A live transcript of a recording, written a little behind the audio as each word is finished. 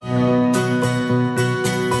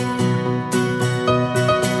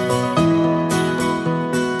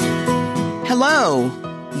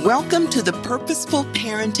Welcome to the Purposeful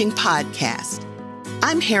Parenting Podcast.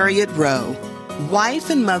 I'm Harriett Rowe,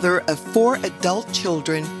 wife and mother of 4 adult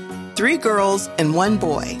children, 3 girls and 1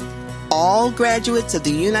 boy, all graduates of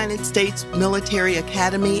the United States Military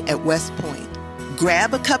Academy at West Point.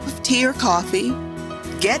 Grab a cup of tea or coffee,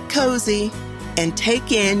 get cozy, and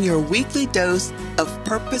take in your weekly dose of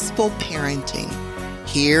purposeful parenting.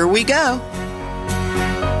 Here we go.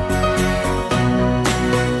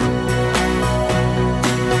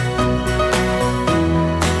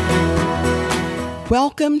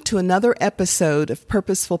 Welcome to another episode of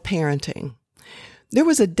Purposeful Parenting. There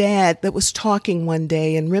was a dad that was talking one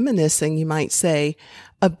day and reminiscing, you might say,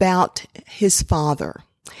 about his father.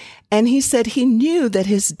 And he said he knew that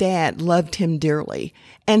his dad loved him dearly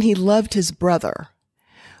and he loved his brother.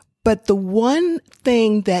 But the one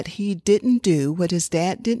thing that he didn't do, what his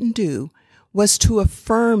dad didn't do, was to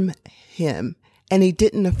affirm him, and he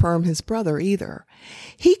didn't affirm his brother either.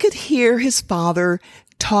 He could hear his father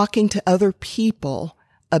talking to other people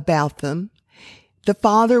about them. The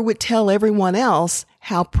father would tell everyone else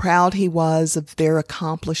how proud he was of their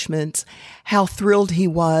accomplishments, how thrilled he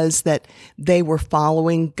was that they were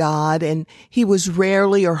following God, and he was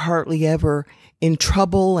rarely or hardly ever in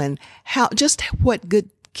trouble, and what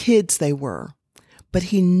good kids they were. But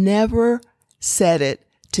he never said it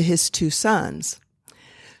to his 2 sons.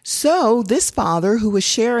 So this father who was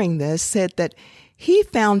sharing this said that he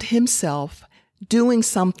found himself doing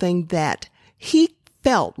something that he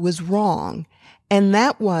felt was wrong. And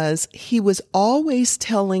that was, he was always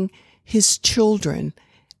telling his children,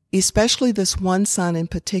 especially this one son in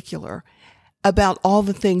particular, about all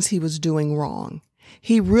the things he was doing wrong.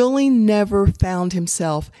 He really never found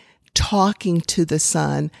himself talking to the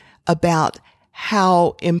son about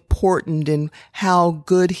how important and how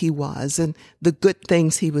good he was and the good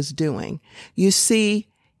things he was doing. You see,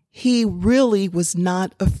 he really was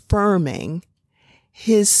not affirming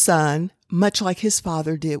his son, much like his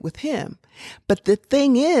father did with him. But the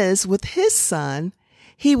thing is, with his son,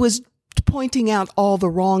 he was pointing out all the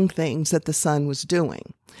wrong things that the son was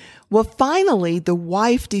doing. Well, finally, the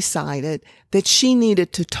wife decided that she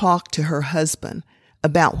needed to talk to her husband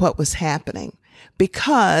about what was happening,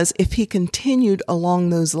 because if he continued along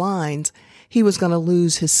those lines, he was going to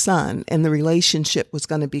lose his son and the relationship was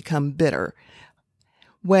going to become bitter.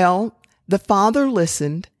 Well, the father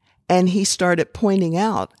listened, and he started pointing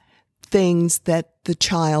out things that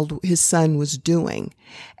his son was doing.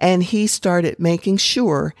 And he started making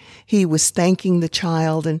sure he was thanking the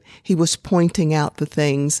child, and he was pointing out the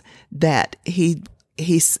things that he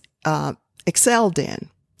excelled in.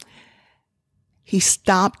 He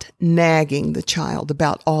stopped nagging the child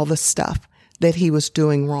about all the stuff that he was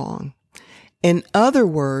doing wrong. In other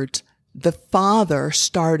words, the father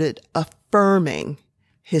started affirming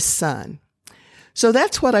his son. So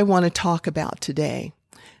that's what I want to talk about today.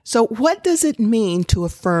 So what does it mean to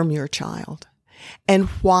affirm your child, and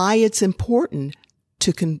why it's important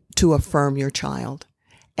to affirm your child?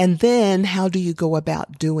 And then how do you go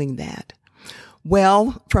about doing that?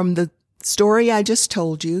 Well, from the story I just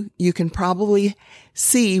told you, you can probably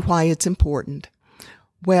see why it's important.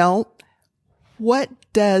 Well, what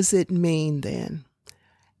does it mean then?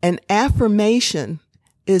 An affirmation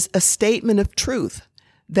is a statement of truth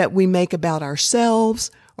that we make about ourselves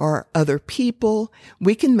or other people.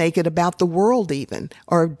 We can make it about the world even,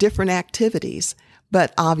 or different activities.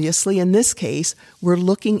 But obviously, in this case, we're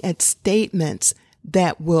looking at statements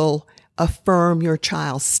that will affirm your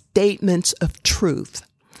child, statements of truth.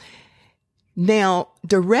 Now,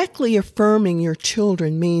 directly affirming your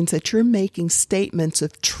children means that you're making statements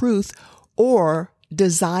of truth or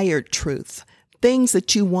desired truth, things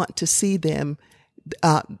that you want to see them,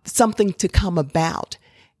 something to come about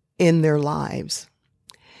in their lives.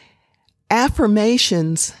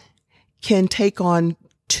 Affirmations can take on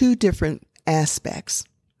 2 different aspects.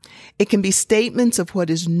 It can be statements of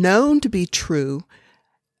what is known to be true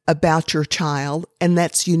about your child, and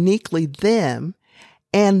that's uniquely them,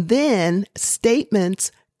 and then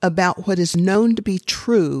statements about what is known to be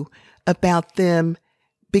true about them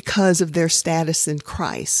because of their status in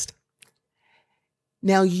Christ.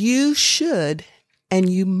 Now, you should and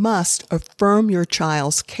you must affirm your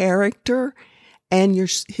child's character and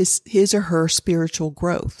his or her spiritual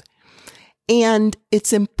growth. And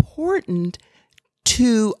it's important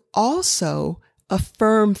to also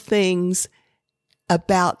affirm things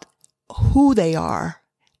about who they are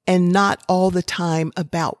and not all the time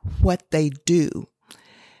about what they do.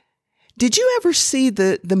 Did you ever see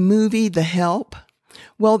the movie The Help?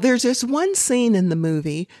 Well, there's this one scene in the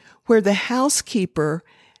movie where the housekeeper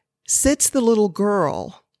sits the little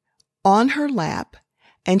girl on her lap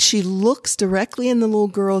and she looks directly in the little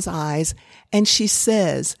girl's eyes and she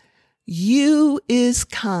says, "You is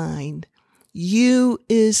kind. You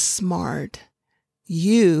is smart.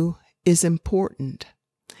 You is important."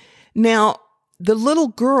 Now, the little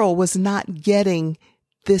girl was not getting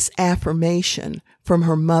this affirmation from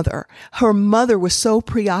her mother. Her mother was so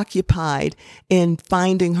preoccupied in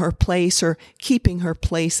finding her place or keeping her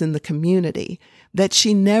place in the community that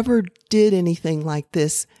she never did anything like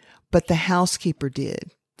this, but the housekeeper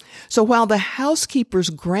did. So while the housekeeper's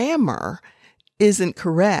grammar isn't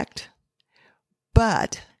correct,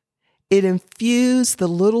 but it infused the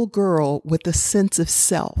little girl with a sense of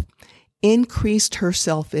self, increased her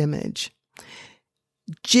self-image.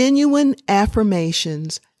 Genuine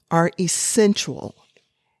affirmations are essential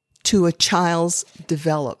to a child's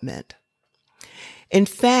development. In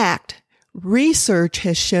fact, research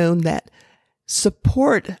has shown that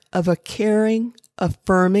support of a caring,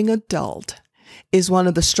 affirming adult is one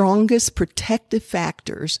of the strongest protective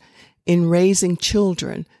factors in raising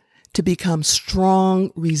children to become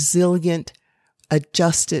strong, resilient,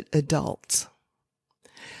 adjusted adults.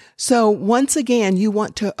 So once again, you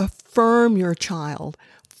want to affirm your child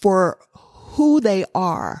for who they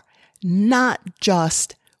are, not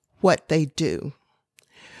just what they do.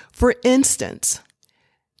 For instance,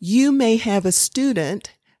 you may have a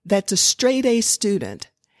student that's a straight A student,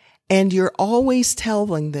 and you're always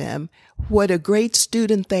telling them what a great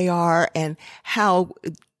student they are and how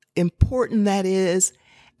important that is.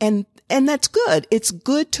 And that's good. It's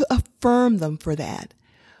good to affirm them for that.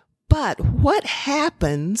 But what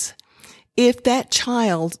happens if that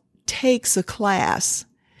child takes a class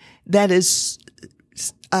that is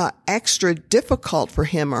extra difficult for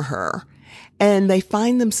him or her, and they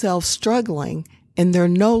find themselves struggling and they're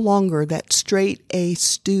no longer that straight A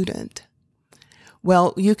student?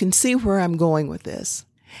 Well, you can see where I'm going with this.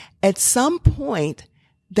 At some point,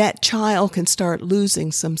 that child can start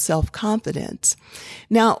losing some self-confidence.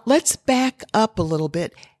 Now, let's back up a little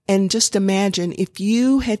bit and just imagine if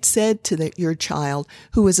you had said to your child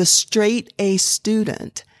who is a straight A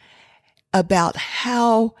student about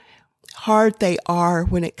how hard they are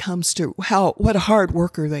when it comes to what a hard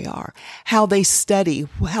worker they are, how they study,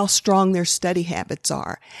 how strong their study habits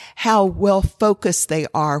are, how well focused they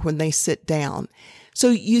are when they sit down. So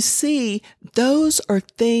you see, those are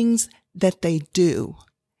things that they do,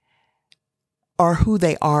 or who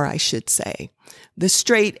they are, I should say. The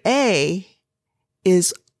straight A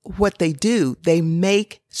is what they do. They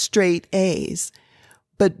make straight A's.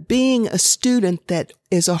 But being a student that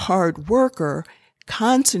is a hard worker,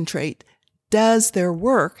 concentrate, does their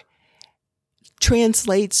work,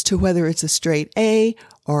 translates to whether it's a straight A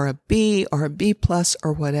or a B or a B plus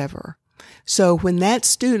or whatever. So when that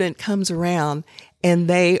student comes around and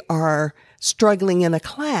they are struggling in a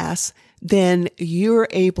class, then you're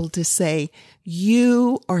able to say,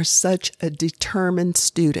 "You are such a determined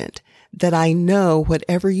student that I know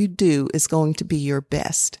whatever you do is going to be your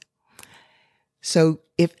best." So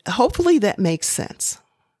hopefully that makes sense.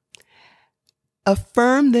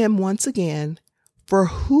 Affirm them once again for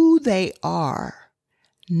who they are,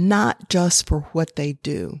 not just for what they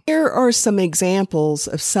do. Here are some examples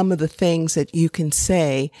of some of the things that you can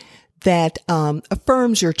say that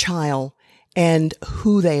affirms your child and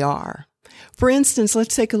who they are. For instance,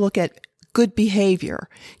 let's take a look at good behavior.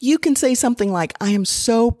 You can say something like, "I am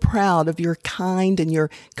so proud of your kind and your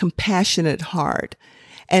compassionate heart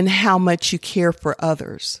and how much you care for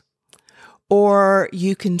others." Or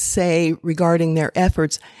you can say regarding their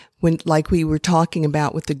efforts, like we were talking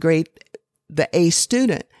about with the A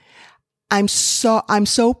student, I'm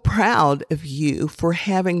so proud of you for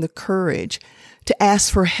having the courage to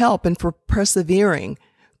ask for help and for persevering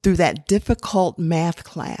through that difficult math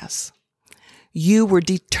class. You were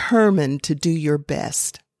determined to do your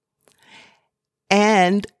best.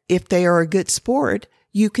 And if they are a good sport,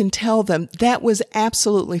 you can tell them that was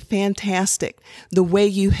absolutely fantastic. The way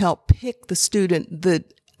you helped pick the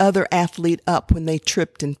other athlete up when they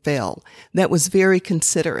tripped and fell. That was very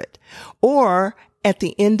considerate. Or at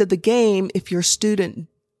the end of the game, if your student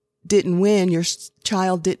didn't win, your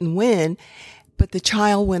child didn't win, but the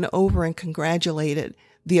child went over and congratulated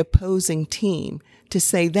the opposing team to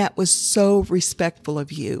say that was so respectful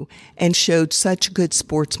of you and showed such good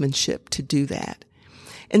sportsmanship to do that.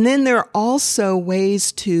 And then there are also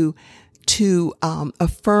ways to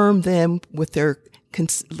affirm them with their,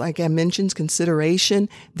 like I mentioned, consideration,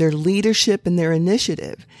 their leadership, and their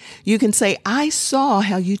initiative. You can say, "I saw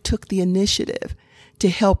how you took the initiative to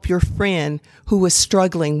help your friend who was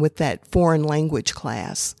struggling with that foreign language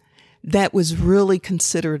class. That was really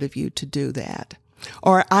considerate of you to do that."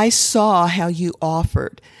 Or I saw how you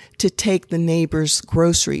offered to take the neighbor's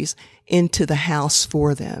groceries into the house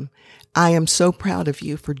for them. I am so proud of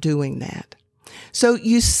you for doing that. So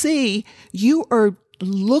you see, you are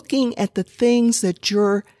looking at the things that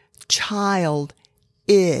your child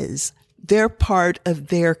is. They're part of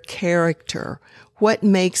their character. What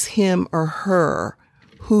makes him or her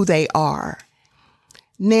who they are.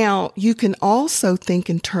 Now, you can also think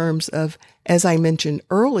in terms of, as I mentioned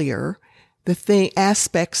earlier, the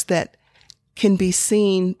aspects that can be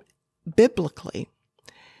seen biblically.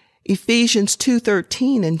 Ephesians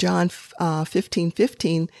 2:13 and John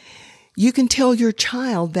 15:15, you can tell your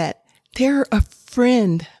child that they're a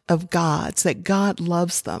friend of God's, that God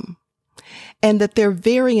loves them, and that they're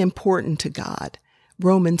very important to God.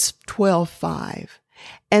 Romans 12:5.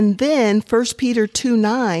 And then 1 Peter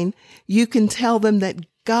 2:9, you can tell them that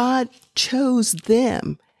God chose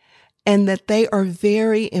them and that they are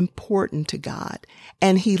very important to God,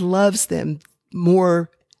 and he loves them more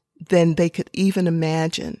than they could even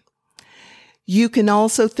imagine. You can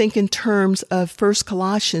also think in terms of 1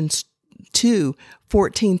 Colossians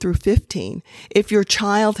 2:14 through 15. If your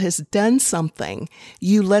child has done something,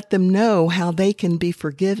 you let them know how they can be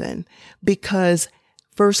forgiven, because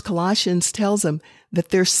 1 Colossians tells them that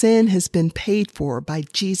their sin has been paid for by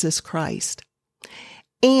Jesus Christ.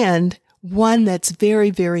 And one that's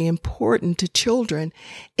very, very important to children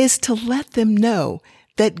is to let them know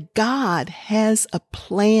that God has a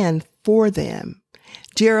plan for them.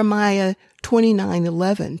 Jeremiah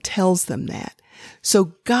 29:11 tells them that.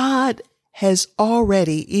 So God has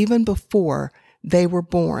already, even before they were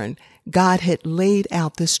born, God had laid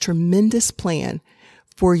out this tremendous plan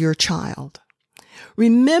for your child.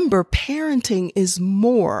 Remember, parenting is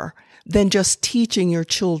more than just teaching your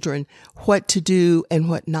children what to do and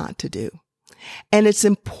what not to do. And it's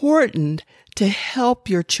important to help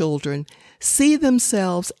your children see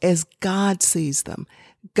themselves as God sees them.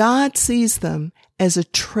 God sees them as a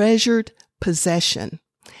treasured possession.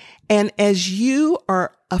 And as you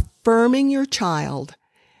are affirming your child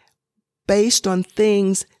based on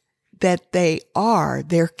things that they are,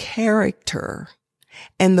 their character,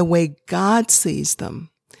 and the way God sees them,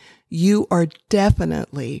 you are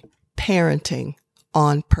definitely parenting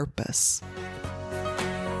on purpose.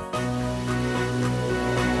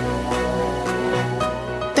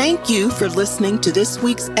 Thank you for listening to this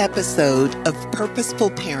week's episode of Purposeful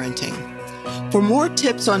Parenting. For more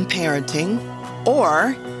tips on parenting,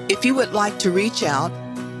 or if you would like to reach out,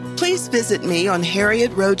 please visit me on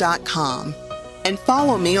harriettrowe.com and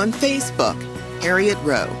follow me on Facebook, Harriett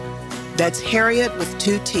Rowe. That's Harriett with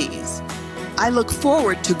 2 T's. I look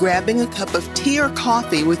forward to grabbing a cup of tea or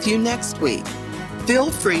coffee with you next week.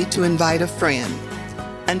 Feel free to invite a friend.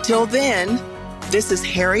 Until then, this is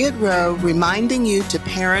Harriett Rowe reminding you to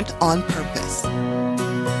parent on purpose.